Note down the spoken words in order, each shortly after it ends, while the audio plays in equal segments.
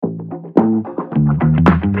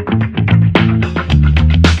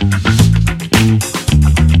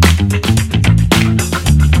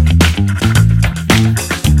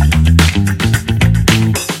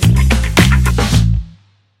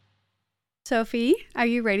Sophie, are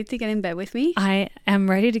you ready to get in bed with me? I am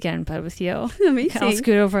ready to get in bed with you. Amazing. I'll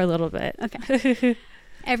scoot over a little bit. Okay.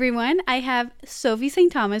 Everyone, I have Sophie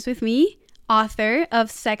St. Thomas with me, author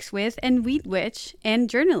of Sex With and Wheat Witch and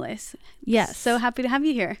journalist. Yes. So happy to have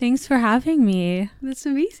you here. Thanks for having me. That's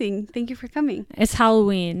amazing. Thank you for coming. It's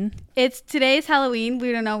Halloween. Today's Halloween.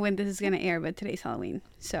 We don't know when this is going to air, but today's Halloween.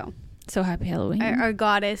 So happy Halloween. Our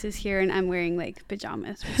goddess is here and I'm wearing like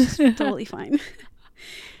pajamas, which is totally fine.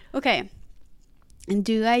 Okay. And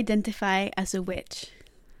do you identify as a witch?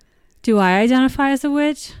 Do I identify as a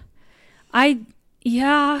witch?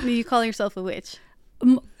 Yeah. Do you call yourself a witch?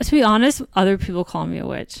 To be honest, other people call me a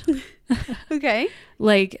witch. Okay.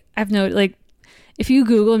 Like, if you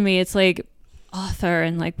Google me, it's like author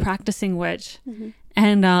and like practicing witch. Mm-hmm.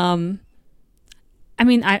 And I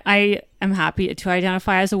mean, I am happy to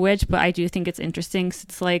identify as a witch, but I do think it's interesting 'cause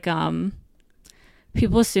it's like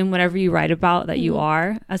people assume whatever you write about that you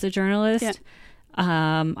are as a journalist. Yeah.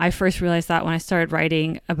 I first realized that when I started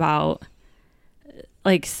writing about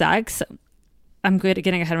like sex. I'm good at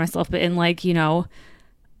getting ahead of myself, but in like,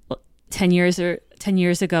 10 years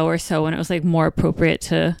ago or so, when it was like more appropriate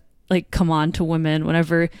to like come on to women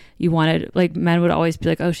whenever you wanted, like men would always be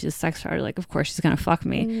like, oh, she's a sex writer, like of course she's gonna fuck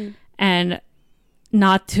me. Mm. And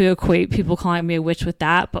not to equate people calling me a witch with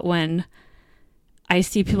that, but when I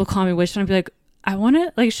see people call me a witch, and I'd be like, I want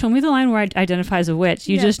to like show me the line where I identify as a witch.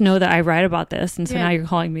 You just know that I write about this, and so now you're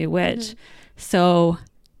calling me a witch. Mm-hmm. So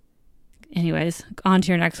anyways, on to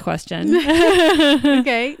your next question.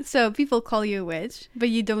 Okay, so people call you a witch, but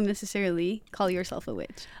you don't necessarily call yourself a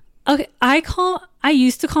witch. Okay, I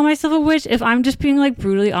used to call myself a witch. If I'm just being like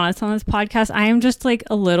brutally honest on this podcast, I am just like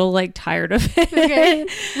a little like tired of it. Okay,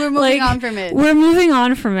 we're moving on from it. We're moving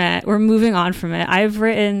on from it. I've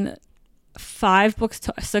written 6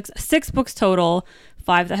 books total,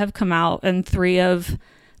 5 that have come out, and 3 of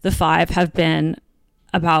the 5 have been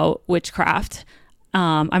about witchcraft.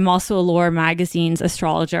 I'm also a Lore Magazine's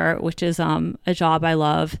astrologer, which is a job I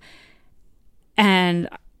love. And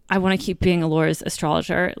I want to keep being a Lore's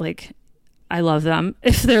astrologer. Like, I love them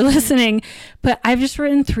if they're listening. But I've just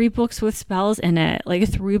written 3 books with spells in it, like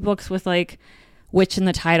 3 books with like witch in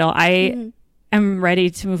the title. I am ready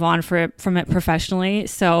to move on from it professionally.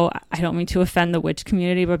 So I don't mean to offend the witch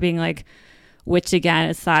community by being like witch again.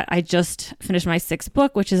 It's that I just finished my 6th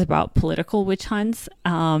book, which is about political witch hunts.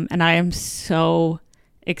 And I am so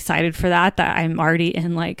excited for that I'm already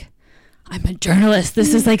in like, I'm a journalist.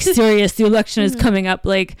 This is like serious. The election is coming up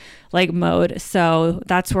like mode. So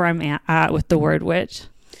that's where I'm at with the word witch.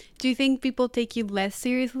 Do you think people take you less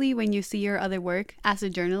seriously when you see your other work as a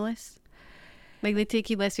journalist? Like they take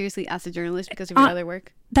you less seriously as a journalist because of your other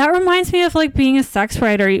work? That reminds me of like being a sex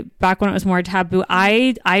writer back when it was more taboo.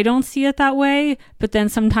 I don't see it that way, but then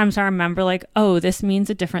sometimes I remember like, oh, this means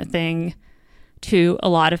a different thing to a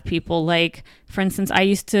lot of people. Like, for instance, I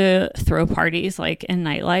used to throw parties like in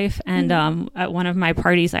nightlife, and at one of my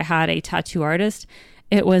parties I had a tattoo artist.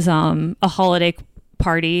 It was a holiday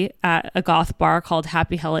party at a goth bar called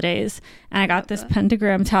Happy Holidays, and I got this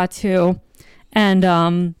pentagram tattoo,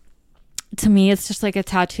 and to me it's just like a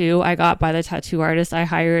tattoo I got by the tattoo artist I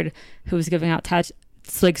hired, who was giving out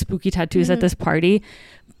like spooky tattoos at this party.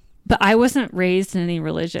 But I wasn't raised in any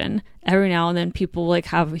religion. Every now and then people like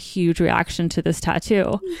have a huge reaction to this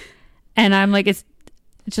tattoo. And I'm like, it's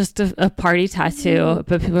just a party tattoo.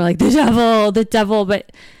 But people are like, the devil,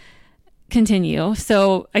 but continue.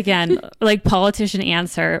 So again, like politician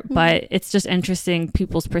answer, but it's just interesting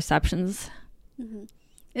people's perceptions. Mm-hmm.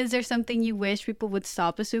 Is there something you wish people would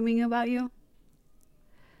stop assuming about you?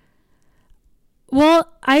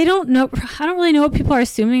 Well, I don't know. I don't really know what people are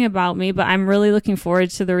assuming about me, but I'm really looking forward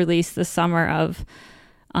to the release this summer of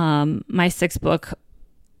my 6th book,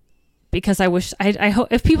 because I hope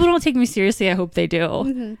if people don't take me seriously, I hope they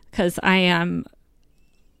do, because I am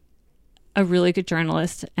a really good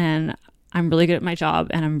journalist and I'm really good at my job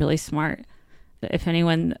and I'm really smart. If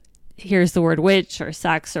anyone hears the word witch or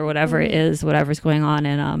sex or whatever it is, whatever's going on,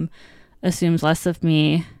 and assumes less of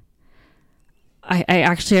me,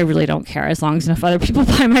 I really don't care, as long as enough other people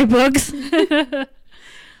buy my books.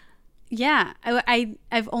 Yeah,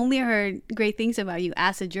 I've only heard great things about you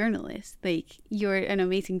as a journalist. Like, you're an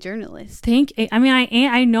amazing journalist.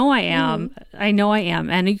 I know I am. I know I am,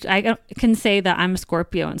 and I can say that I'm a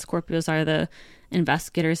Scorpio, and Scorpios are the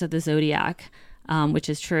investigators of the zodiac, which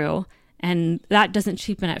is true, and that doesn't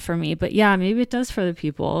cheapen it for me. But yeah, maybe it does for the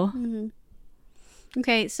people.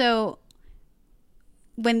 Okay, so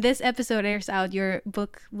when this episode airs out, your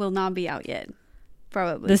book will not be out yet.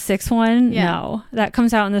 probably. The 6th one? Yeah. No. That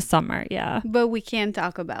comes out in the summer. Yeah. But we can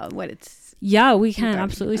talk about what it's... Yeah, we can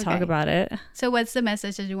absolutely talk about it. So what's the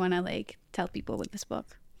message that you want to like tell people with this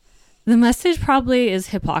book? The message probably is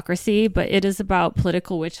hypocrisy, but it is about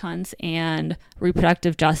political witch hunts and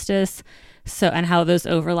reproductive justice. So, and how those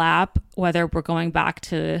overlap, whether we're going back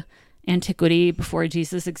to antiquity before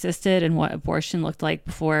Jesus existed and what abortion looked like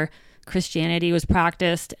before Christianity was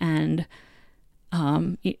practiced, and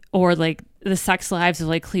or like the sex lives of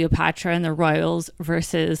like Cleopatra and the royals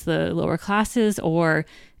versus the lower classes, or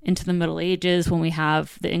into the Middle Ages when we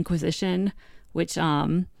have the Inquisition, which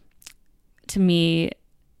to me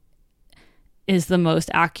is the most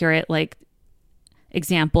accurate like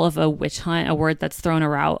example of a witch hunt, a word that's thrown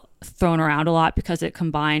around a lot because it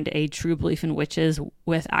combined a true belief in witches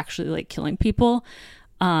with actually like killing people,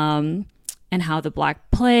 and how the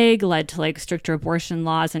Black Plague led to like stricter abortion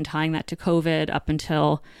laws and tying that to COVID up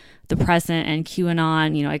until the present, and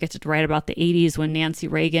QAnon. You know, I get to write about the 80s when Nancy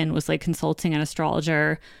Reagan was like consulting an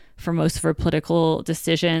astrologer for most of her political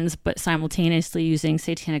decisions, but simultaneously using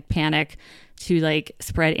satanic panic to like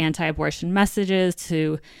spread anti-abortion messages.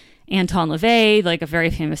 To Anton LaVey, like a very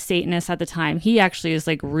famous Satanist at the time, he actually is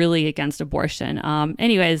like really against abortion.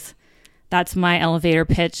 Anyways, that's my elevator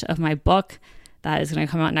pitch of my book that is going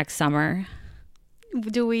to come out next summer.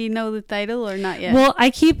 Do we know the title or not yet? Well,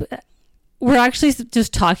 we're actually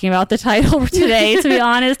just talking about the title today, to be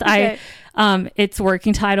honest. Okay. Its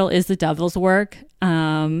working title is The Devil's Work.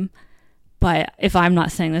 But if I'm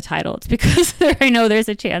not saying the title, it's because I know there's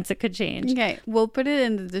a chance it could change. Okay. We'll put it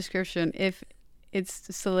in the description if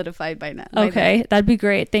it's solidified by now. Okay. That'd be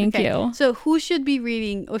great. Thank you. So who should be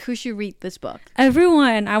reading, or who should read this book?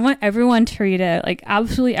 Everyone. I want everyone to read it. Like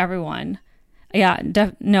absolutely everyone. Yeah.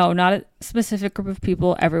 No, not a specific group of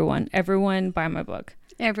people. Everyone buy my book.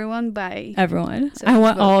 Everyone. So I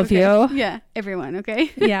want all of you. Yeah. Everyone.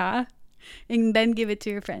 Okay. Yeah. And then give it to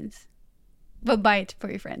your friends. But buy it for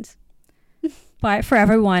your friends. Buy it for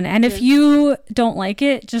everyone. And if you don't like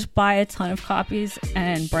it, just buy a ton of copies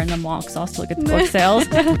and burn them all, because I'll still get the book sales.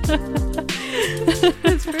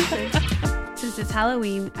 That's perfect. Since it's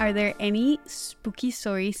Halloween, are there any spooky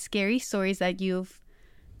stories, scary stories that you've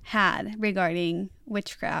had regarding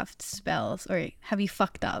witchcraft, spells, or have you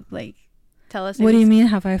fucked up? Like, tell us. What do you mean,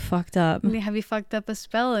 have I fucked up? Have you fucked up a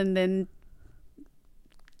spell and then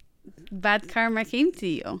bad karma came to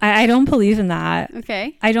you? I don't believe in that.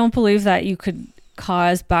 Okay. I don't believe that you could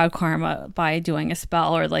cause bad karma by doing a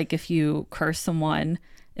spell, or like if you curse someone,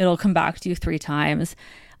 it'll come back to you 3 times.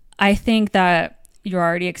 I think that you're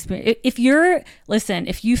already if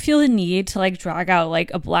you feel the need to like drag out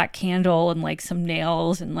like a black candle and like some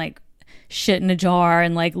nails and like shit in a jar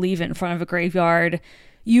and like leave it in front of a graveyard,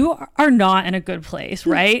 you are not in a good place,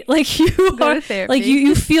 right? Like you Go are, to therapy. like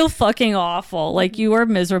you feel fucking awful, like you are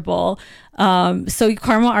miserable. So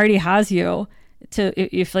karma already has you to,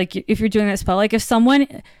 if you're doing that spell, like if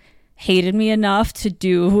someone hated me enough to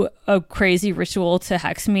do a crazy ritual to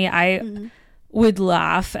hex me, I would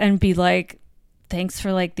laugh and be like, thanks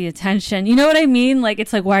for like the attention. You know what I mean? Like,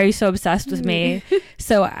 it's like, why are you so obsessed with me?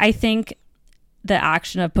 So I think the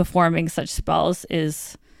action of performing such spells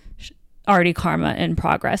is already karma in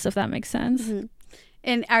progress, if that makes sense. Mm-hmm.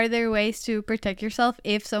 And are there ways to protect yourself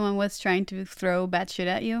if someone was trying to throw bad shit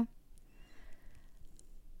at you?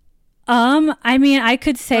 I mean, I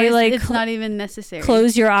could say like it's not even necessary.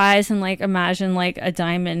 Close your eyes and like imagine like a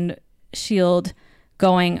diamond shield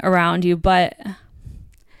going around you, but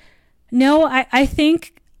no, I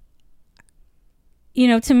think, you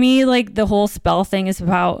know, to me, like the whole spell thing is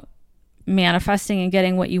about manifesting and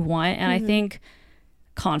getting what you want, and I think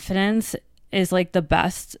confidence is like the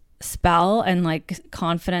best spell, and like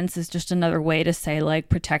confidence is just another way to say like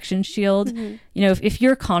protection shield. You know, if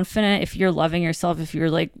you're confident, if you're loving yourself, if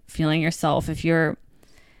you're like feeling yourself, if you're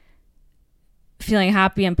feeling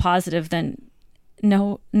happy and positive, then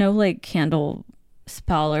no like candle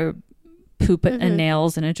spell or poop and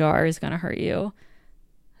nails in a jar is gonna hurt you.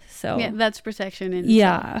 So yeah, that's protection in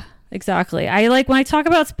yeah, exactly. I like, when I talk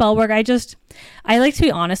about spell work, I like to be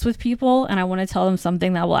honest with people, and I want to tell them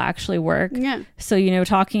something that will actually work. Yeah. So, you know,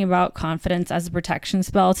 talking about confidence as a protection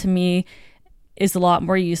spell to me is a lot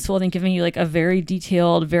more useful than giving you like a very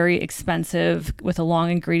detailed, very expensive, with a long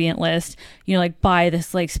ingredient list, you know, like buy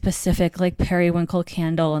this like specific like periwinkle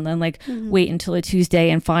candle and then like wait until a Tuesday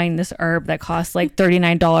and find this herb that costs like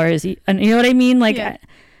 $39. And you know what I mean? Like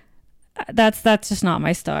that's just not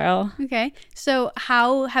my style. Okay. So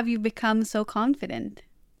how have you become so confident?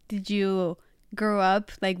 Did you grow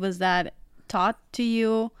up, like, was that taught to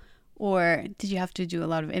you, or did you have to do a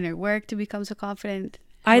lot of inner work to become so confident?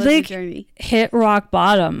 I was the like journey? hit rock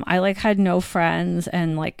bottom. I like had no friends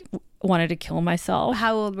and like wanted to kill myself.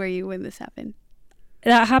 How old were you when this happened?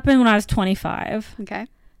 That happened when I was 25. Okay.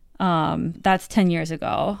 That's 10 years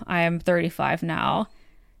ago. I am 35 now.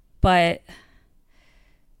 But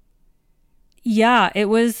yeah,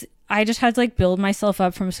 I just had to like build myself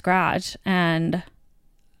up from scratch, and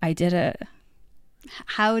I did it.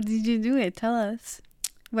 How did you do it? Tell us.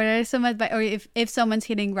 What are some advice, or if someone's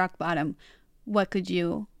hitting rock bottom, what could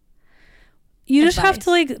you just have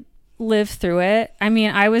to like live through it. I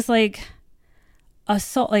mean, I was like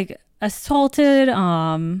assaulted.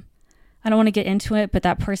 I don't want to get into it, but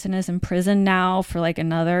that person is in prison now for like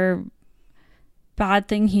another bad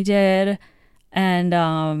thing he did. And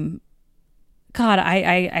God,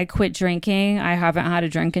 I quit drinking. I haven't had a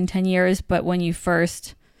drink in 10 years, but when you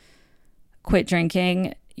first quit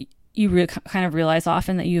drinking, you kind of realize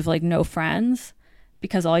often that you have like no friends,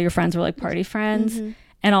 because all your friends were like party friends. Mm-hmm.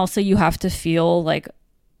 And also you have to feel like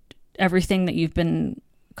everything that you've been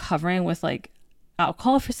covering with like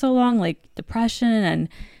alcohol for so long, like depression and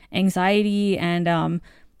anxiety. And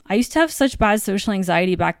I used to have such bad social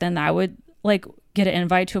anxiety back then that I would like get an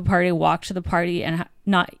invite to a party, walk to the party, and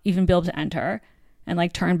not even be able to enter, and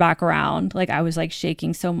like turn back around. Like I was like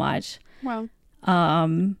shaking so much. Wow.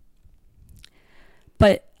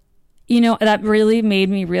 But you know, that really made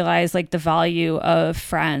me realize like the value of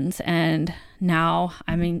friends. And now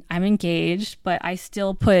I'm engaged, but I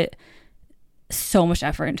still put so much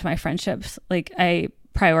effort into my friendships. Like I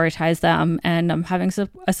prioritize them, and having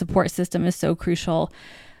a support system is so crucial.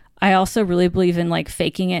 I also really believe in like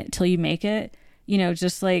faking it till you make it. You know,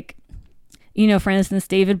 just like, you know, for instance,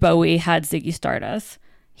 David Bowie had Ziggy Stardust.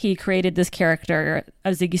 He created this character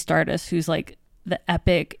of Ziggy Stardust who's like the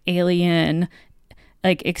epic alien,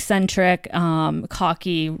 like eccentric,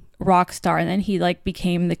 cocky rock star. And then he like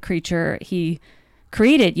became the creature he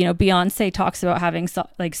created. You know, Beyonce talks about having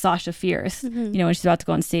like Sasha Fierce. Mm-hmm. You know, when she's about to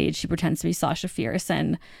go on stage, she pretends to be Sasha Fierce.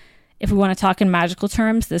 And if we want to talk in magical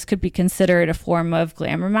terms, this could be considered a form of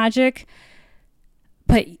glamour magic.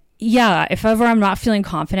 But yeah, if ever I'm not feeling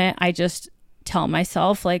confident, I just tell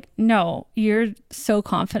myself like, no, you're so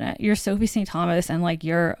confident. You're Sophie St. Thomas, and like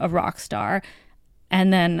you're a rock star.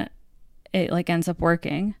 And then it like ends up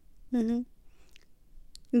working. Mm-hmm.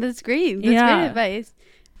 That's great. That's great advice.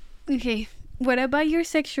 Okay. What about your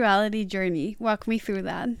sexuality journey? Walk me through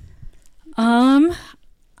that. I'm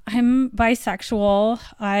bisexual.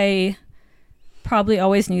 I probably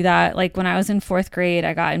always knew that. Like when I was in 4th grade,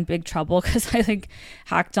 I got in big trouble because I like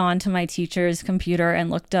hacked onto my teacher's computer and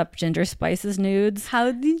looked up Ginger Spice's nudes.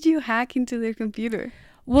 How did you hack into their computer?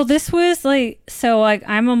 Well, this was like, so like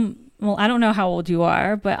I don't know how old you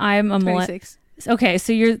are, but I'm a 26. Okay,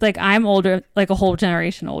 so you're like, I'm older, like a whole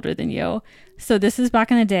generation older than you. So this is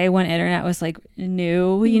back in the day when internet was like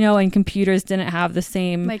new, you know, and computers didn't have the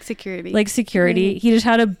same like security. Mm-hmm. He just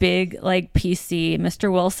had a big like PC,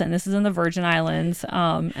 Mr. Wilson. This is in the Virgin Islands.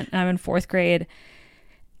 And I'm in 4th grade.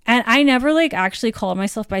 And I never like actually called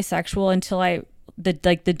myself bisexual until the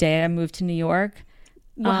day I moved to New York.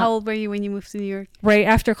 Well, how old were you when you moved to New York? Right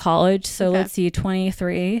after college. So let's see,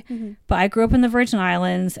 23. Mm-hmm. But I grew up in the Virgin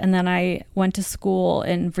Islands, and then I went to school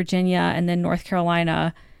in Virginia and then North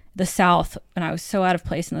Carolina, the South, and I was so out of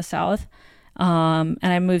place in the South. And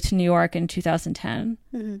I moved to New York in 2010.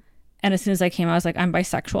 Mm-hmm. And as soon as I came, I was like, I'm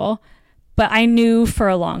bisexual. But I knew for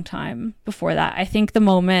a long time before that. I think the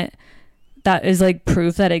moment that is like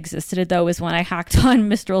proof that it existed, though, is when I hacked on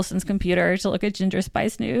Mr. Wilson's computer to look at Ginger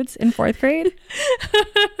Spice nudes in 4th grade.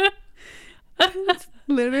 It's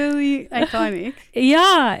literally iconic.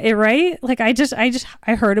 Yeah, right? Like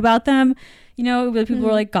I heard about them. You know, people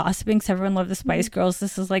were like gossiping because everyone loved the Spice Girls.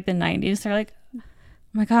 This is like the 90s. They're like, oh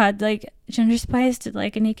my God, like Ginger Spice did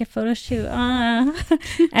like a naked photo shoot. And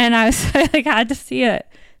I like had to see it.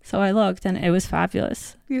 So I looked, and it was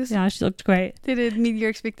fabulous. Yeah, she looked great. Did it meet your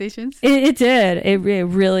expectations? It did. It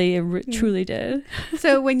really, truly did.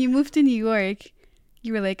 So when you moved to New York,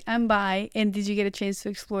 you were like, I'm bi. And did you get a chance to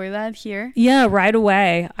explore that here? Yeah, right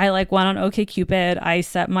away. I like went on OkCupid. I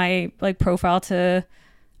set my like profile to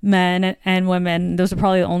men and women. Those are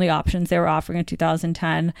probably the only options they were offering in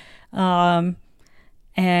 2010. And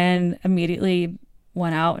immediately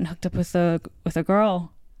went out and hooked up with a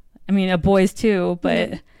girl. I mean, boys too,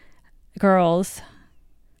 but girls.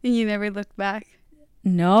 And you never looked back?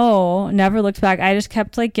 No, never looked back. I just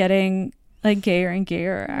kept like getting like gayer and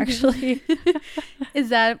gayer, actually.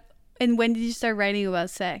 And when did you start writing about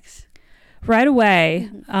sex? Right away.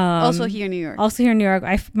 Mm-hmm. Also here in New York. Also here in New York.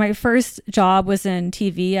 My first job was in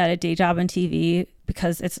TV. I had a day job in TV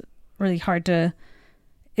because it's really hard to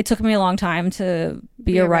it took me a long time to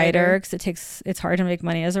be a writer because it's hard to make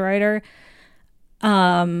money as a writer.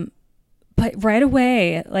 But right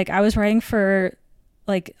away, like I was writing for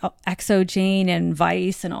like Exo Jane and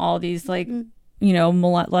Vice and all these like, you know,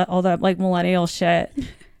 all that like millennial shit.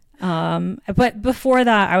 But before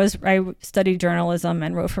that, I studied journalism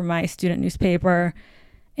and wrote for my student newspaper.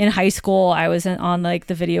 In high school, I was on like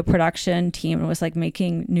the video production team and was like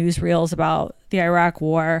making newsreels about the Iraq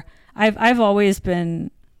War. I've always been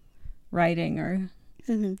writing or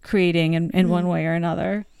creating in one way or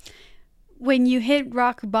another. When you hit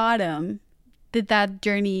rock bottom, did that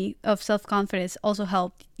journey of self-confidence also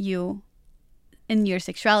help you in your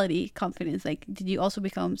sexuality confidence? Like, did you also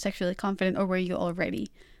become sexually confident, or were you already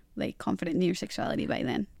like confident in your sexuality by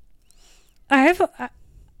then? I've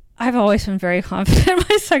always been very confident in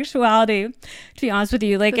my sexuality, to be honest with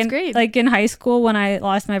you. Like in high school when I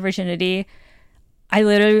lost my virginity, I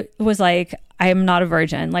literally was like, I am not a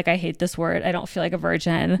virgin. Like, I hate this word. I don't feel like a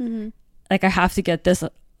virgin. Like, I have to get this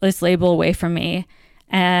label away from me.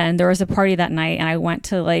 And there was a party that night, and I went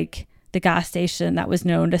to like the gas station that was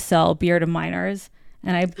known to sell beer to minors,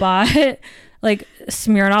 and I bought like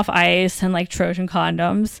Smirnoff Ice and like Trojan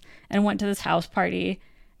condoms, and went to this house party,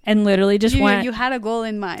 and literally just went. You had a goal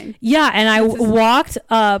in mind. Yeah, and I walked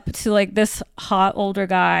up to like this hot older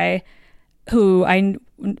guy who I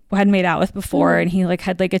had made out with before, and he like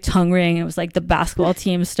had like a tongue ring. It was like the basketball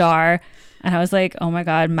team star. And I was like, oh my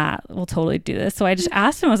God, Matt will totally do this. So I just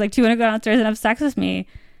asked him, I was like, do you want to go downstairs and have sex with me?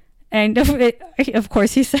 And of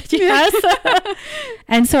course he said yes.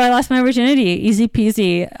 And so I lost my virginity. Easy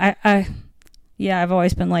peasy. I've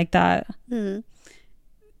always been like that.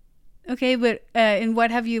 Okay, but and what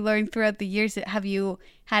have you learned throughout the years? Have you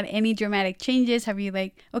had any dramatic changes? Have you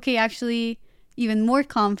like, okay, actually even more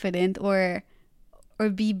confident, or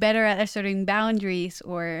be better at asserting boundaries,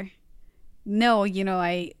 or... no, you know,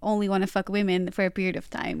 I only want to fuck women for a period of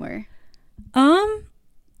time, or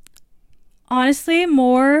honestly,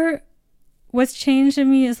 more what's changed in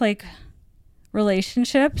me is like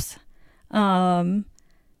relationships. I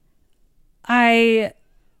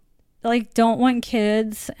like don't want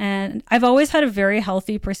kids, and I've always had a very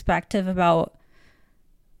healthy perspective about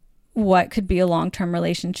what could be a long-term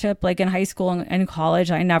relationship. Like in high school and college,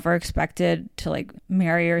 I never expected to like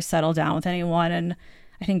marry or settle down with anyone, and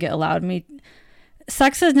I think it allowed me.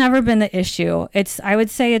 Sex has never been the issue. I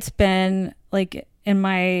would say it's been like in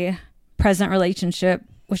my present relationship,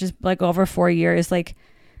 which is like over 4 years, like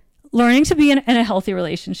learning to be in a healthy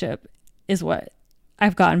relationship is what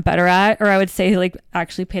I've gotten better at, or I would say like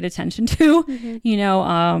actually paid attention to, you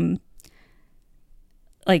know,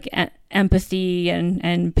 like empathy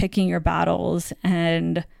and picking your battles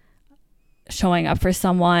and showing up for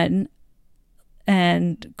someone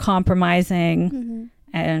and compromising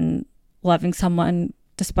and loving someone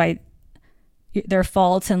despite their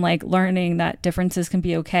faults, and like learning that differences can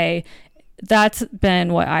be okay. That's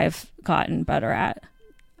been what I've gotten better at.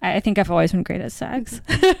 I think I've always been great at sex.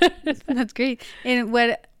 That's great. And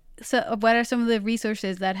what are some of the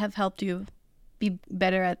resources that have helped you be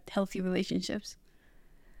better at healthy relationships?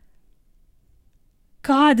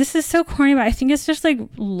 God, this is so corny, but I think it's just like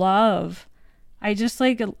love. I just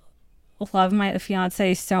like love my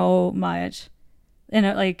fiance so much. And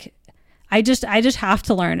like, I just have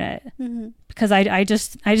to learn it because I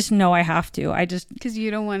just know I have to. Because you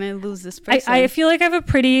don't want to lose this person. I feel like I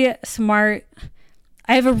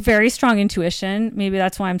have a very strong intuition. Maybe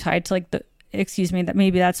that's why I'm tied to like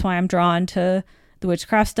maybe that's why I'm drawn to the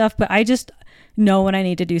witchcraft stuff. But I just know when I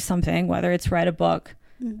need to do something, whether it's write a book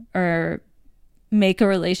or make a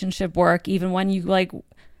relationship work, even when you like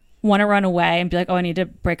want to run away and be like, oh, I need to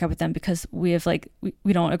break up with them because we have like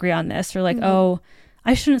we don't agree on this, or like oh,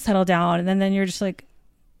 I shouldn't settle down, and then you're just like,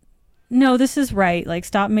 no, this is right. Like,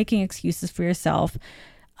 stop making excuses for yourself.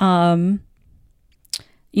 You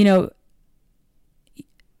know,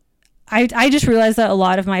 I just realized that a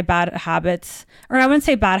lot of my bad habits, or I wouldn't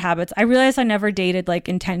say bad habits, I realized I never dated like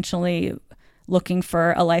intentionally looking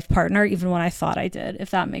for a life partner, even when I thought I did, if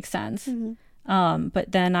that makes sense.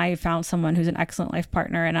 But then I found someone who's an excellent life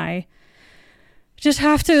partner, and I just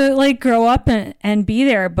have to like grow up and be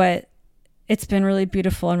there. But it's been really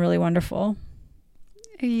beautiful and really wonderful.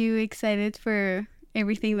 Are you excited for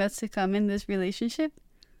everything that's to come in this relationship?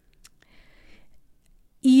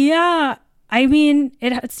 Yeah. I mean,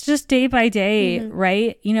 it's just day by day,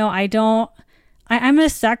 right? You know, I'm a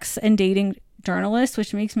sex and dating journalist,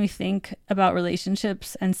 which makes me think about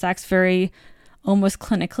relationships and sex very almost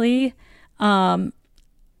clinically.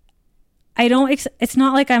 It's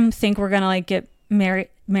not like think we're going to like get married.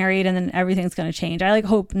 married and then everything's going to change. I like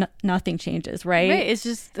hope nothing changes, right? It's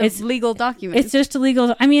just a legal document. It's just a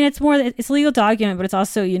legal, I mean, it's a legal document, but it's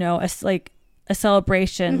also, you know, a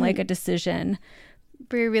celebration, like a decision.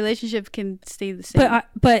 But your relationship can stay the same.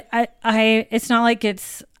 But I it's not like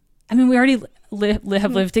it's, I mean, we already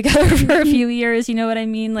have lived together for a few years, you know what I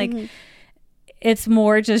mean? Like, it's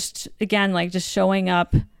more just, again, like just showing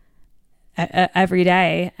up every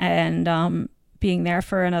day and being there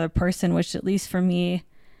for another person, which at least for me,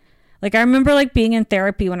 like I remember like being in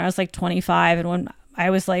therapy when I was like 25 and when I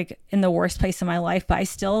was like in the worst place in my life, but I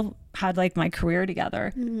still had like my career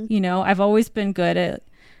together. You know, I've always been good at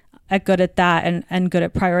that and good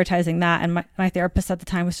at prioritizing that. And my therapist at the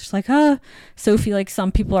time was just like, oh, Sophie, like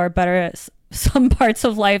some people are better at some parts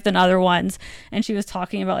of life than other ones. And she was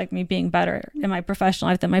talking about like me being better in my professional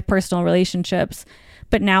life than my personal relationships.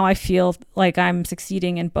 But now I feel like I'm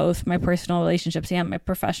succeeding in both my personal relationships and my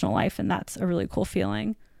professional life. And that's a really cool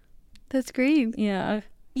feeling. That's great. Yeah.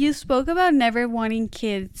 You spoke about never wanting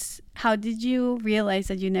kids. How did you realize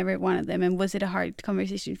that you never wanted them? And was it a hard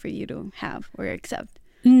conversation for you to have or accept?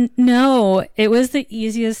 No, it was the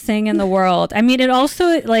easiest thing in the world. I mean, it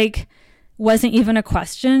also like wasn't even a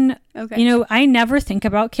question. Okay. You know, I never think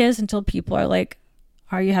about kids until people are like,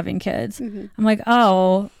 are you having kids? I'm like,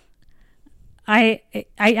 oh, I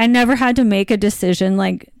never had to make a decision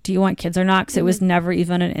like, do you want kids or not? Because it was never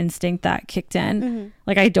even an instinct that kicked in.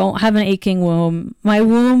 Like, I don't have an aching womb. My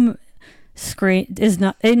womb screen is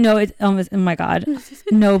not, oh my God,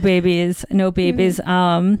 no babies.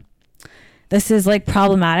 This is like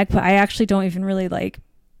problematic, but I actually don't even really like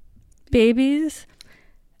babies.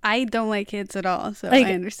 I don't like kids at all, so like,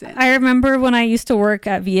 I understand. I remember when I used to work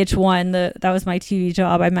at VH1, that was my TV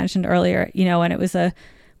job I mentioned earlier, you know, and it was a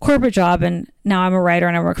corporate job, and now I'm a writer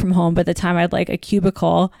and I work from home, but at the time I had like a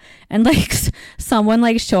cubicle and like someone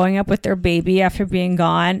like showing up with their baby after being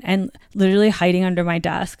gone and literally hiding under my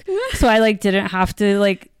desk. So I like didn't have to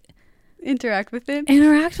like interact with it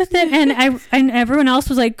and everyone else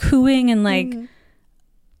was like cooing and like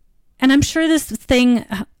and I'm sure this thing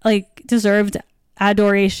like deserved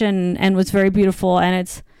adoration and was very beautiful, and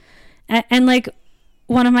it's and like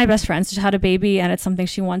one of my best friends just had a baby and it's something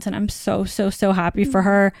she wants, and I'm so happy for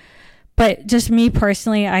her. But just me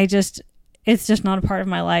personally, it's just not a part of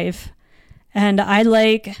my life. And I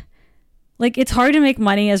like it's hard to make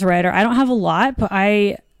money as a writer. I don't have a lot, but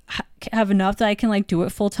I have enough that I can like do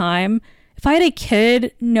it full time. If I had a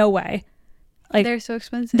kid, no way. Like, they're so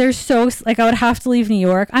expensive. They're so like, I would have to leave New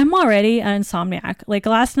York. I'm already an insomniac. Like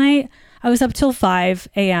last night I was up till 5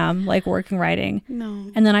 a.m. like working, writing.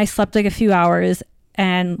 No. And then I slept like a few hours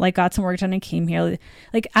and like got some work done and came here.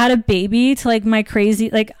 Like add a baby to like my crazy,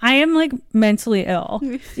 like I am like mentally ill.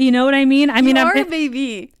 You know what I mean? I mean, I'm a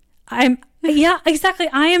baby. Yeah, exactly.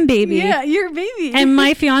 I am baby. Yeah, you're a baby. And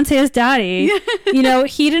my fiance is daddy. You know,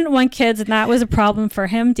 he didn't want kids, and that was a problem for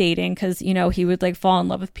him dating because, you know, he would like fall in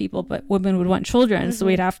love with people, but women would want children. So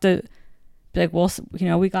we'd have to be like, well, you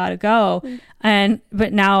know, we gotta go.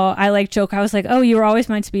 But now I like joke, I was like, oh, you were always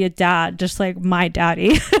meant to be a dad, just like my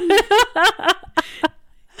daddy.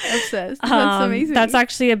 Obsessed. That's amazing. That's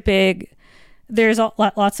actually a big, there's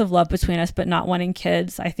lots of love between us, but not wanting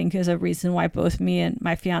kids I think is a reason why both me and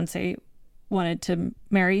my fiance wanted to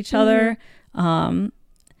marry each other.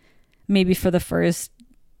 Maybe for the first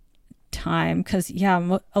time, because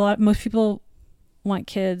most people want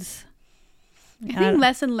kids. I think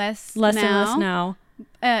less and less now.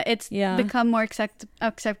 It's become more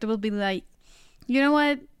acceptable to be like, you know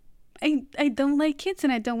what, I don't like kids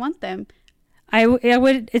and I don't want them. I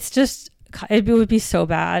would, it's just, it would be so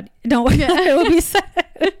bad. No, it would be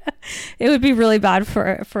it would be really bad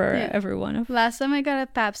for everyone. Last time I got a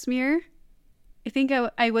pap smear, I think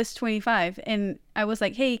I was 25, and I was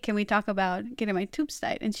like, hey, can we talk about getting my tubes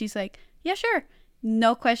tied? And she's like, yeah, sure.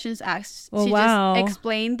 No questions asked. Oh, she wow. just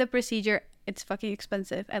explained the procedure. It's fucking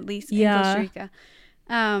expensive, at least in Costa Rica.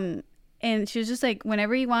 And she was just like,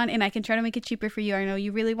 whenever you want, and I can try to make it cheaper for you. I know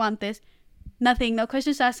you really want this. Nothing, no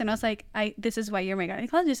questions asked. And I was like, this is why you're my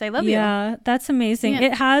gynecologist. I love you. Yeah, that's amazing.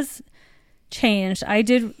 It has changed. I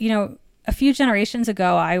did, you know, a few generations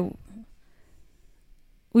ago,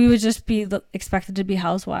 we would just be expected to be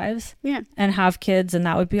housewives and have kids, and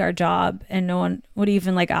that would be our job, and no one would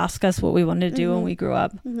even like ask us what we wanted to do when we grew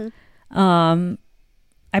up.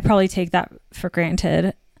 I probably take that for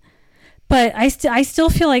granted, but I still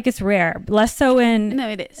feel like it's rare, less so in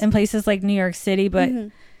places like New York City, but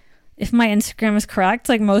if my Instagram is correct,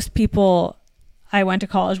 like most people I went to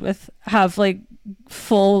college with have like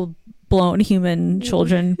full blown human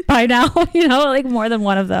children by now, you know, like more than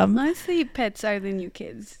one of them. Honestly, pets are the new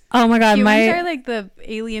kids. Oh my God. Humans are like the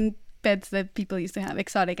alien pets that people used to have,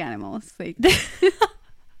 exotic animals. Like,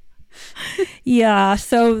 Yeah.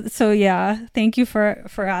 So yeah. Thank you for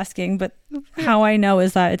asking. But how I know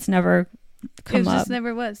is that it's never come it up. just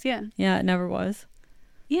never was. Yeah. Yeah, it never was.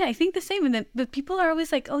 Yeah, I think the same. And then, but people are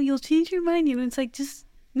always like, "Oh, you'll change your mind." You know, it's like, just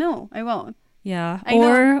no, I won't. Yeah. I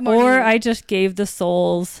know more Or than you. I just gave the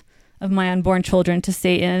souls of my unborn children to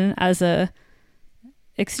Satan as a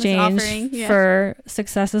exchange offering, yeah. for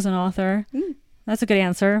success as an author. Mm. That's a good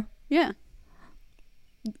answer. Yeah,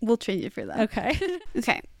 we'll change it for that. Okay.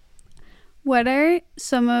 Okay. What are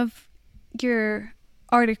some of your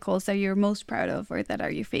articles that you're most proud of, or that are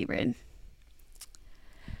your favorite?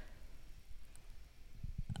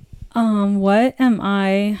 What am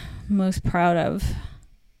I most proud of?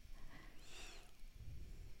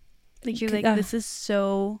 Like, you're like, this is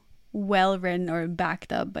so well written or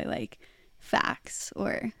backed up by like facts,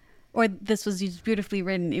 or this was just beautifully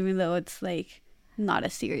written, even though it's like not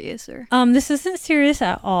as serious. Or This isn't serious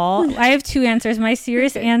at all. I have two answers. My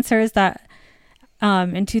serious answer is that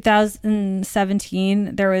in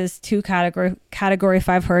 2017 there was two category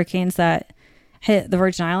 5 hurricanes that hit the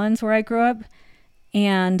Virgin Islands where I grew up,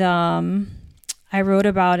 and I wrote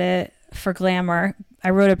about it for Glamour. I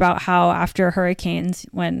wrote about how after hurricanes,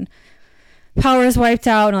 when power is wiped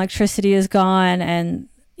out and electricity is gone, and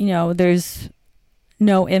you know there's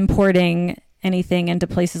no importing anything into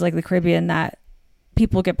places like the Caribbean, that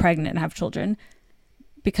people get pregnant and have children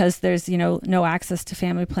because there's no access to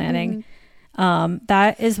family planning.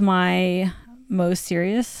 That is my most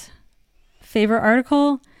serious favorite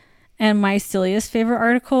article, and my silliest favorite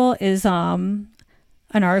article is an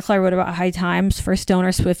article I wrote about high times for stoner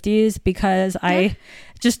Swifties, because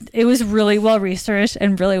it was really well researched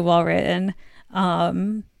and really well written,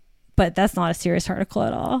 but that's not a serious article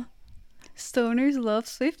at all. Stoners love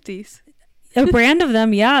Swifties. A brand of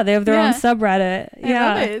them, yeah, they have their own subreddit. Yeah,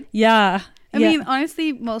 I love it. Yeah. I mean,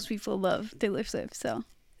 honestly, most people love Taylor Swift, so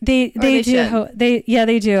they do.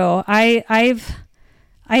 They do. I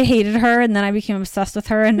hated her, and then I became obsessed with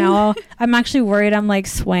her, and now I'm actually worried I'm like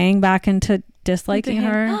swaying back into disliking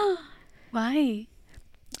her. Why?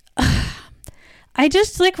 I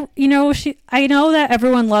just like, I know that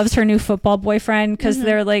everyone loves her new football boyfriend because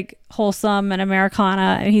they're like wholesome and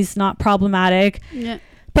Americana, and he's not problematic. Yeah.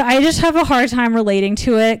 But I just have a hard time relating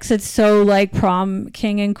to it because it's so like prom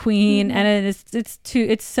king and queen, and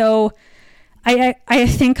it's so. I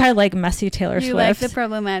think I like messy Taylor Swift. You like the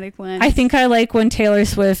problematic one. I think I like when Taylor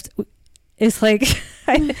Swift is like,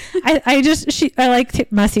 I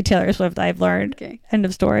like messy Taylor Swift. I've learned. Okay. End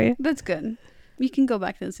of story. That's good. You can go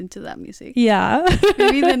back and listen to that music. Yeah.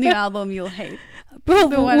 Maybe the new album you'll hate.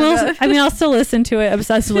 I'll still listen to it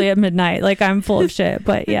obsessively at midnight. Like, I'm full of shit,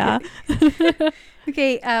 but yeah.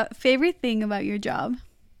 Okay. Favorite thing about your job?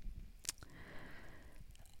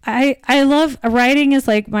 I love writing, is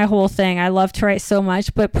like my whole thing. I love to write so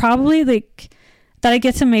much, but probably like that I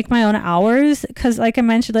get to make my own hours, because like I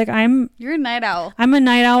mentioned, like you're a night owl. I'm a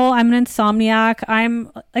night owl. I'm an insomniac.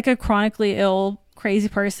 I'm like a chronically ill, crazy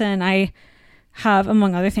person. I have,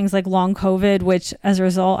 among other things, like long COVID, which as a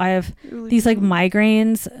result I have these like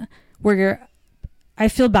migraines where I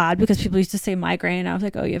feel bad because people used to say migraine, and I was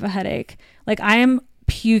like, oh, you have a headache. Like, I am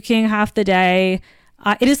puking half the day.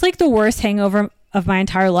 It is like the worst hangover of my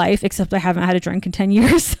entire life, except I haven't had a drink in 10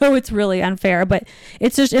 years, so it's really unfair, but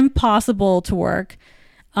it's just impossible to work.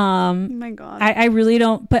 Oh my God. I really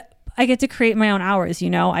don't, but I get to create my own hours.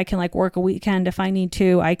 I can like work a weekend if I need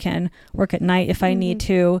to. I can work at night if I need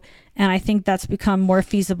to. And I think that's become more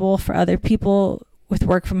feasible for other people with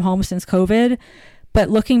work from home since COVID. But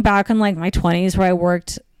looking back on like my 20s, where I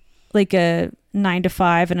worked like a 9 to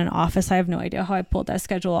 5 in an office, I have no idea how I pulled that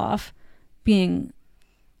schedule off, being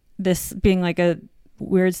like a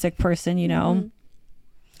weird sick person,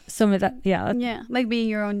 some of that. Yeah, like being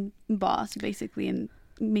your own boss basically, and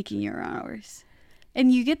making your own hours,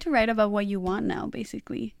 and you get to write about what you want now,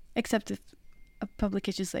 basically, except if a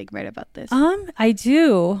publication is like, write about this. I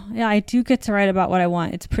do get to write about what I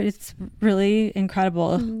want. It's really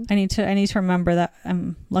incredible. I need to remember that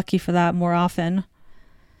I'm lucky for that more often.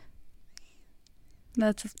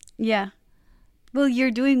 Well,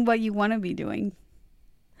 you're doing what you want to be doing,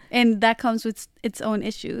 and that comes with its own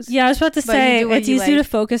issues. Yeah, I was about to say, it's easy to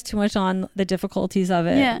focus too much on the difficulties of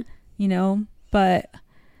it. Yeah. But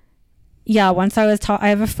yeah, once I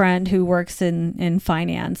have a friend who works in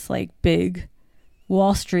finance, like big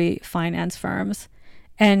Wall Street finance firms,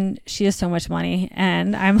 and she has so much money,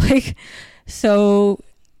 and I'm like,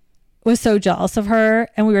 was so jealous of her.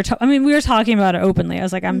 And we were talking about it openly. I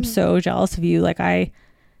was like, I'm so jealous of you. Like, I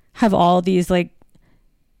have all these like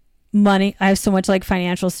money, I have so much like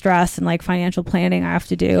financial stress and like financial planning I have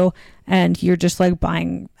to do, and you're just like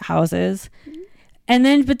buying houses. And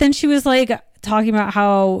then but then she was like talking about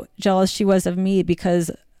how jealous she was of me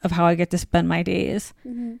because of how I get to spend my days.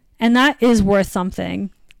 And that is worth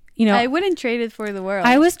something, you know. I wouldn't trade it for the world.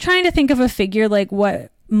 I was trying to think of a figure, like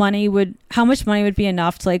how much money would be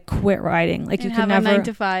enough to like quit writing, like, and you could have never a 9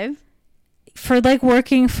 to 5 for like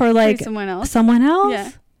working for like someone else.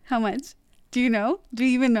 Yeah. How much? Do you know? Do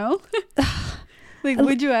you even know? Like,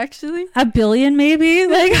 would you actually? $1 billion maybe?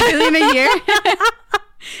 Like $1 billion a year?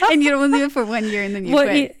 And you don't do it for 1 year and then you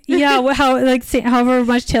quit. How like however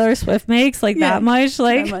much Taylor Swift makes, like that much,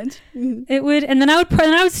 like that much. It would, and then I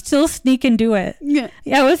would still sneak and do it.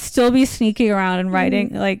 I would still be sneaking around and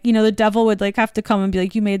writing, like, you know, the devil would like have to come and be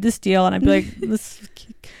like, you made this deal, and I'd be like, this.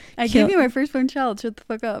 I gave you my firstborn child. Shut the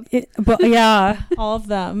fuck up. But yeah, all of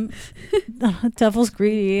them. Devil's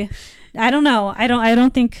greedy. I don't know. I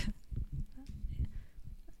don't think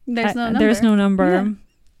there's no number. There's no number.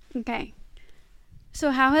 Yeah. Okay.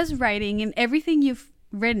 So how has writing and everything you've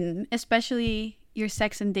written, especially your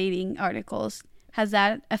sex and dating articles, has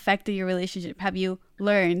that affected your relationship? Have you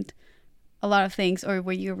learned a lot of things, or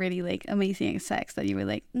were you really like amazing at sex that you were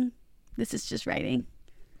like, this is just writing?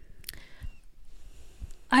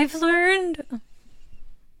 I've learned.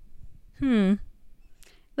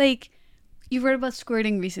 Like, you wrote about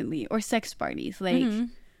squirting recently, or sex parties. Like,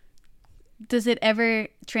 does it ever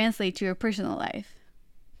translate to your personal life?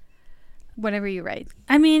 Whatever you write.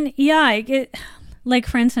 I mean, yeah, like,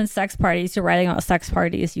 for instance, sex parties. You're writing about sex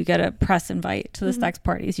parties. You get a press invite to the sex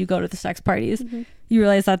parties. You go to the sex parties. You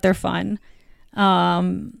realize that they're fun.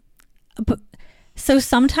 But so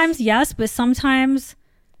sometimes yes, but sometimes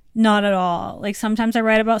not at all. Like, sometimes I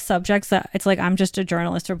write about subjects that it's like I'm just a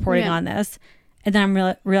journalist reporting on this, and then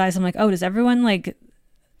I'm realize I'm like, oh, does everyone like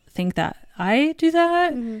think that I do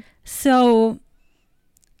that? So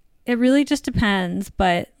it really just depends.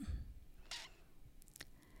 But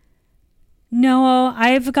no,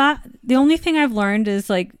 the only thing I've learned is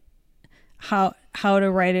like how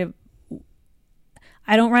to write it.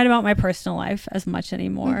 I don't write about my personal life as much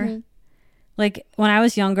anymore. Like, when I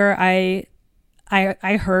was younger, I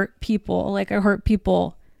hurt people. Like, I hurt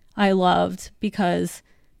people I loved because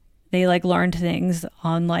they like learned things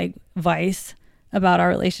on like Vice about our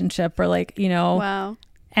relationship, or like, you know. Wow.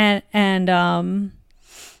 And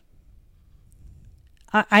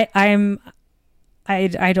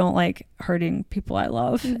I don't like hurting people I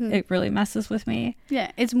love. It really messes with me.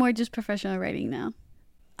 Yeah, it's more just professional writing now.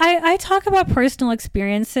 I talk about personal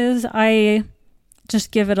experiences. I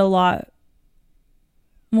just give it a lot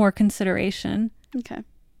more consideration. Okay.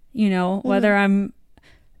 You know, whether I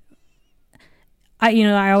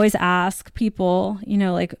always ask people, you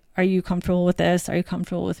know, like, are you comfortable with this? Are you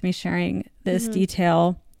comfortable with me sharing this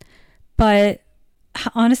detail? But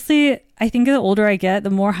honestly, I think the older I get, the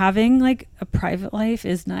more having like a private life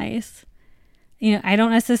is nice. You know, I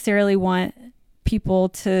don't necessarily want people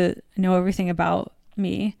to know everything about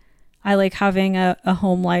me. I like having a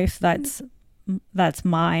home life that's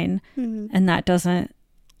mine, and that doesn't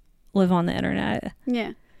live on the internet.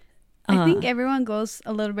 Yeah. I think everyone goes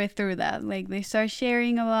a little bit through that. Like, they start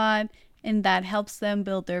sharing a lot, and that helps them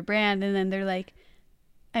build their brand, and then they're like,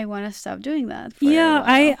 I want to stop doing that for a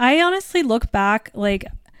while. I honestly look back, like,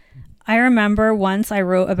 I remember once I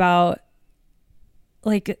wrote about,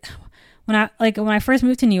 like, when I first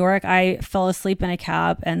moved to New York, I fell asleep in a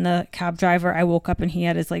cab, and the cab driver, I woke up and he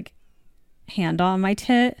had his like hand on my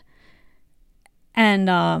tit, and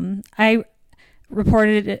I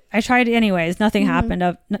reported it. I tried it anyways. Nothing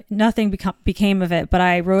happened. Nothing became of it. But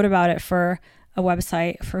I wrote about it for a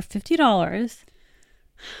website for $50.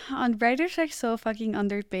 On writers are so fucking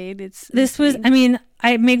underpaid. I mean,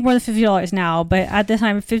 I make more than $50 now, but at the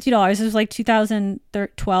time, $50. It was like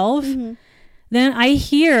 2012. Then I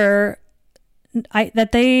hear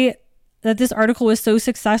that this article was so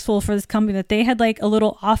successful for this company that they had like a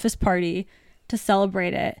little office party to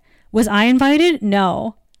celebrate it. Was I invited?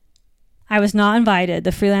 No. I was not invited.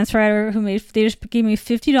 The freelance writer they just gave me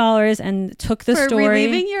 $50 and took the story. For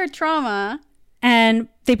relieving your trauma. And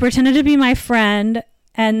they pretended to be my friend.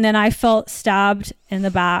 And then I felt stabbed in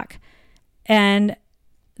the back. And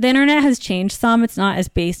the internet has changed some. It's not as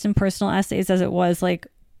based in personal essays as it was like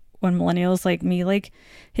when millennials like me like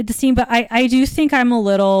hit the scene. But I do think I'm a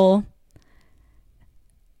little,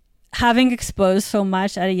 having exposed so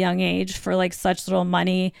much at a young age for like such little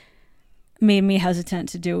money made me hesitant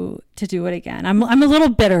to do it again. I'm a little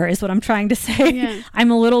bitter is what I'm trying to say. Yeah. I'm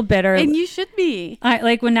a little bitter. And you should be.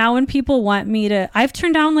 When people want me to, I've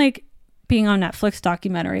turned down like being on Netflix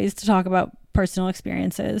documentaries to talk about personal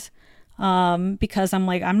experiences. because I'm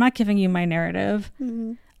like, I'm not giving you my narrative.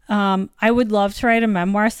 Mm-hmm. I would love to write a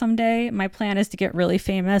memoir someday. My plan is to get really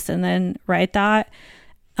famous and then write that.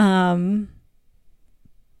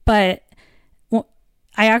 But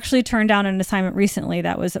I actually turned down an assignment recently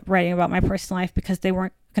that was writing about my personal life because they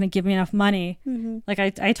weren't going to give me enough money. Mm-hmm. Like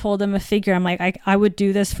I told them a figure. I'm like, I would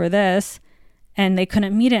do this for this, and they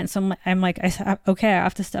couldn't meet it. And so I'm like, okay, I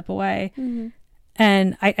have to step away. Mm-hmm.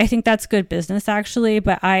 And I think that's good business actually.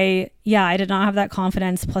 But I did not have that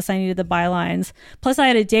confidence. Plus I needed the bylines. Plus I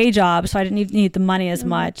had a day job, so I didn't even need the money as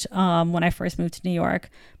much when I first moved to New York.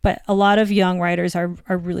 But a lot of young writers are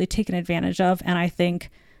really taken advantage of. And I think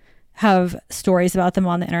have stories about them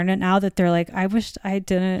on the internet now that they're like, I wish I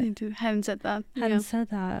hadn't said that. said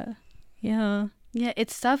that. Yeah. Yeah,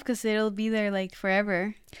 it's tough because it'll be there like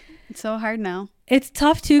forever. It's so hard now. It's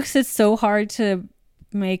tough too because it's so hard to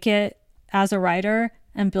make it as a writer,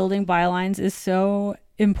 and building bylines is so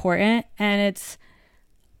important, and it's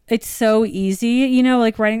so easy, you know,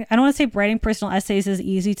 like writing. I don't want to say writing personal essays is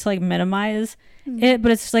easy to like minimize it,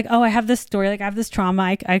 but it's just like, oh, I have this story, like I have this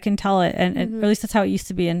trauma, I can tell it, and or at least that's how it used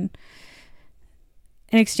to be, in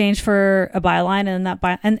exchange for a byline,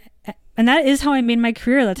 and and that is how I made my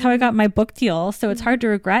career. That's how I got my book deal. So it's hard to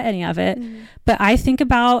regret any of it. But I think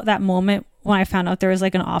about that moment when I found out there was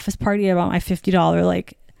like an office party about my $50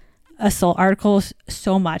 like assault article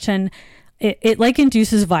so much, and it like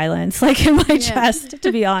induces violence like in my chest,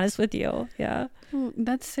 to be honest with you. Yeah. Oh,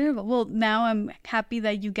 that's terrible. Well, now I'm happy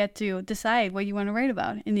that you get to decide what you want to write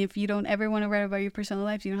about, and if you don't ever want to write about your personal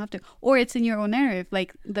life, you don't have to, or it's in your own narrative,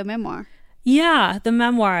 like the memoir. Yeah, the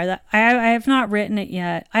memoir that I have not written it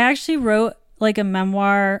yet. I actually wrote like a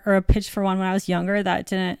memoir or a pitch for one when I was younger that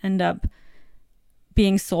didn't end up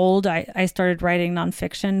being sold. I started writing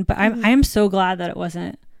nonfiction, but I am so glad that it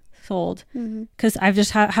wasn't sold, because I've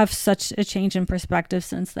just have such a change in perspective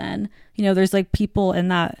since then. You know, there's like people in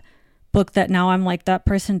that book that now I'm like, that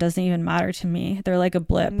person doesn't even matter to me. They're like a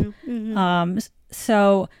blip.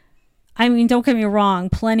 So I mean, don't get me wrong,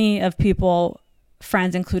 plenty of people,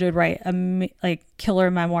 friends included, write like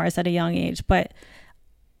killer memoirs at a young age, but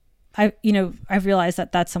I've realized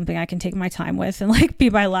that that's something I can take my time with and like be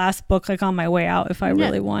my last book, like on my way out if I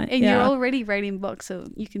really want. And you're already writing books, so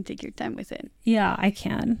you can take your time with it. Yeah, I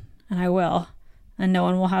can, and I will, and no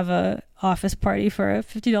one will have a office party for a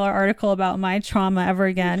 $50 article about my trauma ever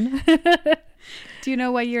again. Do you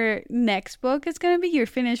know what your next book is going to be? You're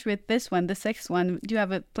finished with this one, the 6th one. Do you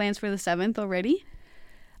have plans for the 7th already?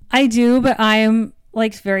 I do, but I'm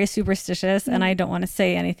like very superstitious, and I don't want to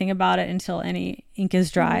say anything about it until any ink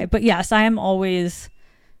is dry. But yes, I am always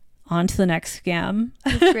on to the next scam.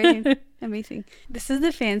 That's great. Amazing. This is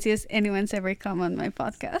the fanciest anyone's ever come on my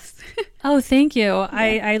podcast. Oh, thank you.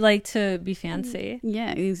 Yeah. I like to be fancy.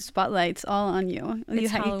 Yeah, these spotlights all on you. You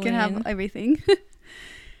can have everything.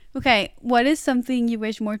 Okay, what is something you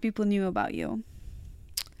wish more people knew about you?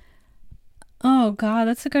 Oh God,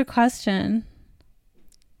 that's a good question.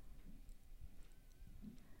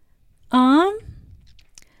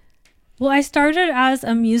 Well, I started as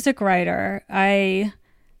a music writer.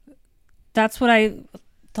 That's what I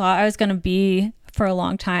thought I was going to be for a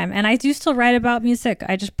long time. And I do still write about music.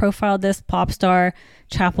 I just profiled this pop star,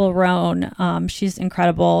 Chappell Roan. She's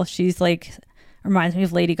incredible. She's like, reminds me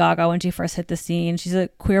of Lady Gaga when she first hit the scene. She's a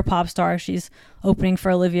queer pop star. She's opening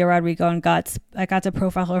for Olivia Rodrigo and Guts. I got to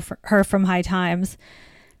profile her from High Times.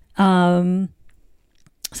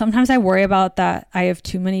 Sometimes I worry about that I have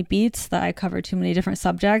too many beats, that I cover too many different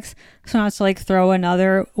subjects. So not to like throw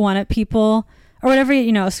another one at people or whatever,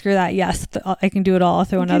 screw that. Yes, I can do it all. I'll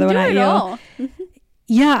throw another one at you.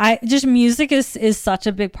 Yeah, music is such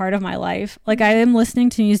a big part of my life. Like I am listening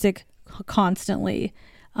to music constantly.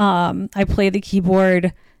 I play the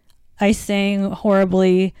keyboard. I sing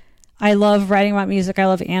horribly. I love writing about music. I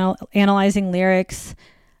love analyzing lyrics.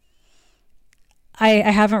 I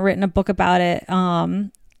haven't written a book about it.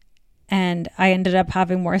 And I ended up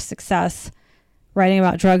having more success writing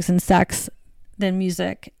about drugs and sex than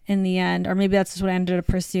music in the end. Or maybe that's just what I ended up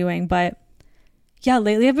pursuing. But yeah,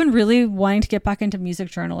 lately I've been really wanting to get back into music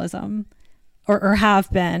journalism, or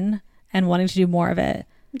have been, and wanting to do more of it.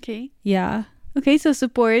 Okay. Yeah. Okay, so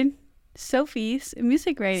support Sophie's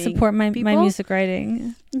music writing. Support my music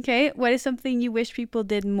writing. Okay, what is something you wish people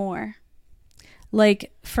did more?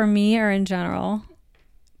 Like for me or in general?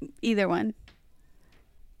 Either one.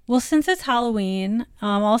 Well, since it's Halloween,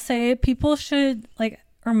 I'll say people should like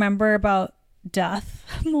remember about death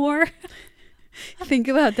more. Think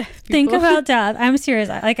about death. Think about death. I'm serious.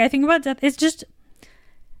 I think about death. It's just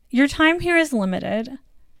your time here is limited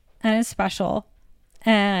and it's special.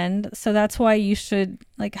 And so that's why you should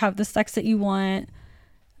like have the sex that you want,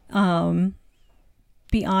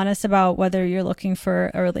 Be honest about whether you're looking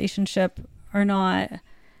for a relationship or not.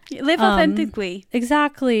 Live authentically.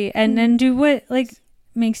 Exactly. And then do what like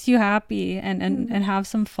makes you happy and have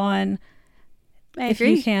some fun. I if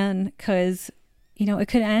agree. you can, because you know it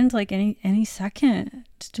could end like any second,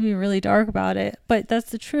 just to be really dark about it, but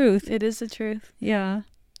that's the truth. It is the truth. Yeah.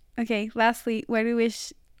 Okay, lastly, what do you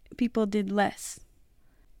wish people did less?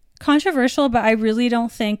 Controversial, but I really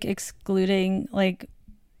don't think excluding like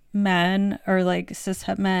men or like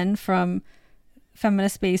cishet men from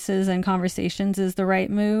feminist spaces and conversations is the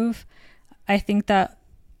right move. I think that,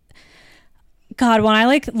 God, when I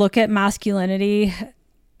like look at masculinity,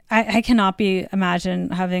 I cannot imagine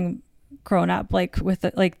having grown up like with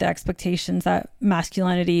the expectations that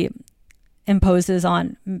masculinity imposes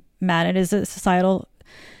on men. It is a societal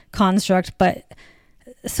construct, but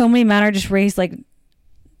so many men are just raised like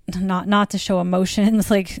not to show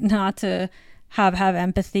emotions, like not to have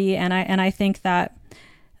empathy, and I think that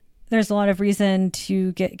there's a lot of reason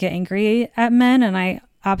to get angry at men, and I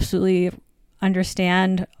absolutely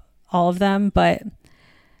understand all of them, but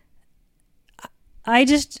I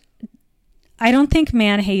don't think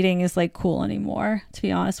man hating is like cool anymore, to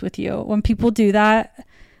be honest with you. When people do that,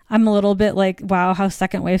 I'm a little bit like, wow, how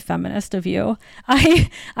second wave feminist of you.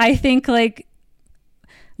 I think like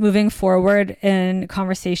moving forward in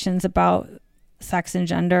conversations about sex and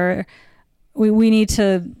gender, we need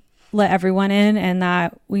to let everyone in, and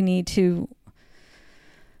that we need to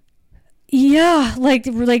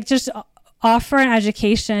like just offer an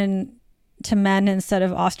education to men instead of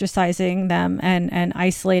ostracizing them and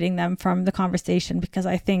isolating them from the conversation, because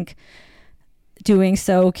I think doing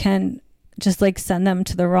so can just like send them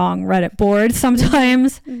to the wrong Reddit board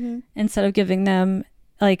sometimes, instead of giving them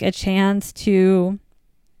like a chance to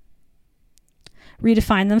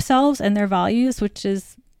redefine themselves and their values, which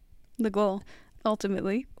is The goal,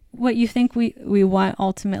 ultimately. what you think we want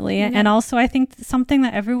ultimately. And also I think something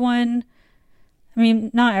that everyone, I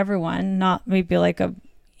mean, not everyone, not maybe like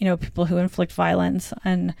people who inflict violence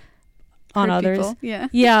and on Hurt others. people. Yeah.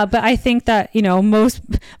 Yeah, but I think that,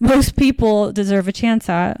 most people deserve a chance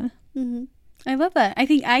at. Mm-hmm. I love that. I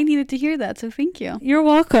think I needed to hear that, so thank you. You're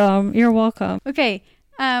welcome. You're welcome. Okay.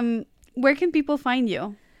 Where can people find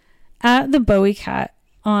you? At the Bowie Cat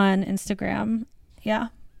on Instagram. Yeah.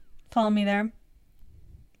 Follow me there.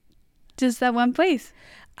 Just that one place.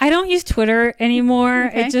 I don't use Twitter anymore.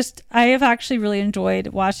 Okay. I have actually really enjoyed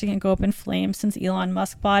watching it go up in flames since Elon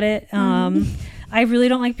Musk bought it. I really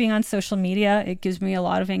don't like being on social media. It gives me a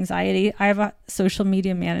lot of anxiety. I have a social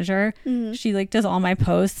media manager. She like does all my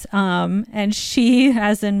posts. And she,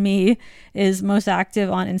 as in me, is most active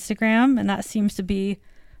on Instagram. And that seems to be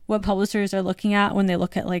what publishers are looking at when they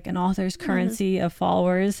look at like an author's currency of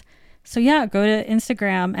followers. So yeah, go to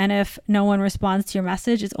Instagram. And if no one responds to your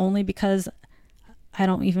message, it's only because I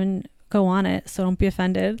don't even go on it, so don't be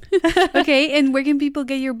offended. Okay, and where can people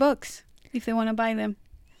get your books if they want to buy them?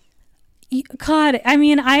 God, I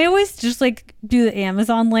mean, I always just like do the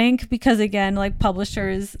Amazon link, because again, like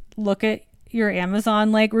publishers look at your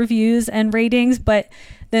Amazon like reviews and ratings, but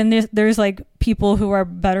then there's like people who are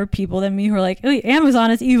better people than me who are like, oh, Amazon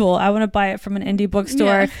is evil, I want to buy it from an indie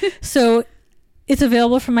bookstore. Yeah. So it's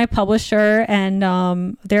available from my publisher and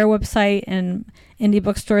their website and indie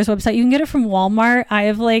bookstore's website. You can get it from Walmart. I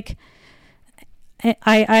have like,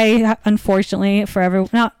 I unfortunately for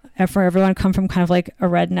everyone come from kind of like a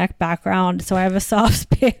redneck background, so I have a soft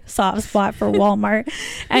spot for Walmart,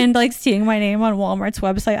 and like seeing my name on Walmart's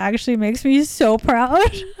website actually makes me so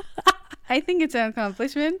proud. I think it's an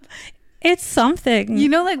accomplishment. It's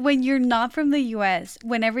something. Like when you're not from the US,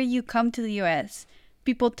 whenever you come to the US,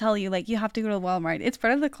 people tell you like you have to go to Walmart. It's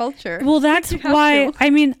part of the culture. Well, that's why.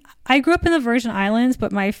 I mean, I grew up in the Virgin Islands,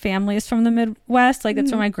 but my family is from the Midwest. Like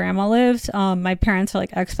that's where my grandma lived. My parents are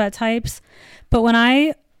like expat types, but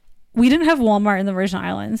we didn't have Walmart in the Virgin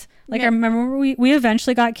Islands. Like I remember we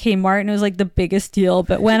eventually got Kmart, and it was like the biggest deal.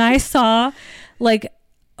 But when I saw like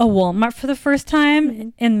a Walmart for the first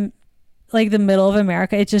time in like the middle of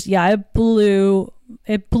America, it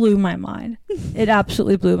blew my mind. It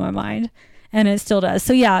absolutely blew my mind. And it still does.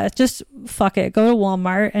 So yeah, just fuck it. Go to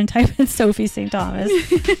Walmart and type in Sophie St. Thomas.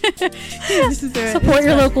 Support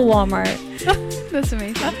your local Walmart. That's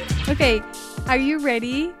amazing. Okay, are you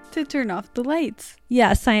ready to turn off the lights?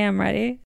 Yes, I am ready.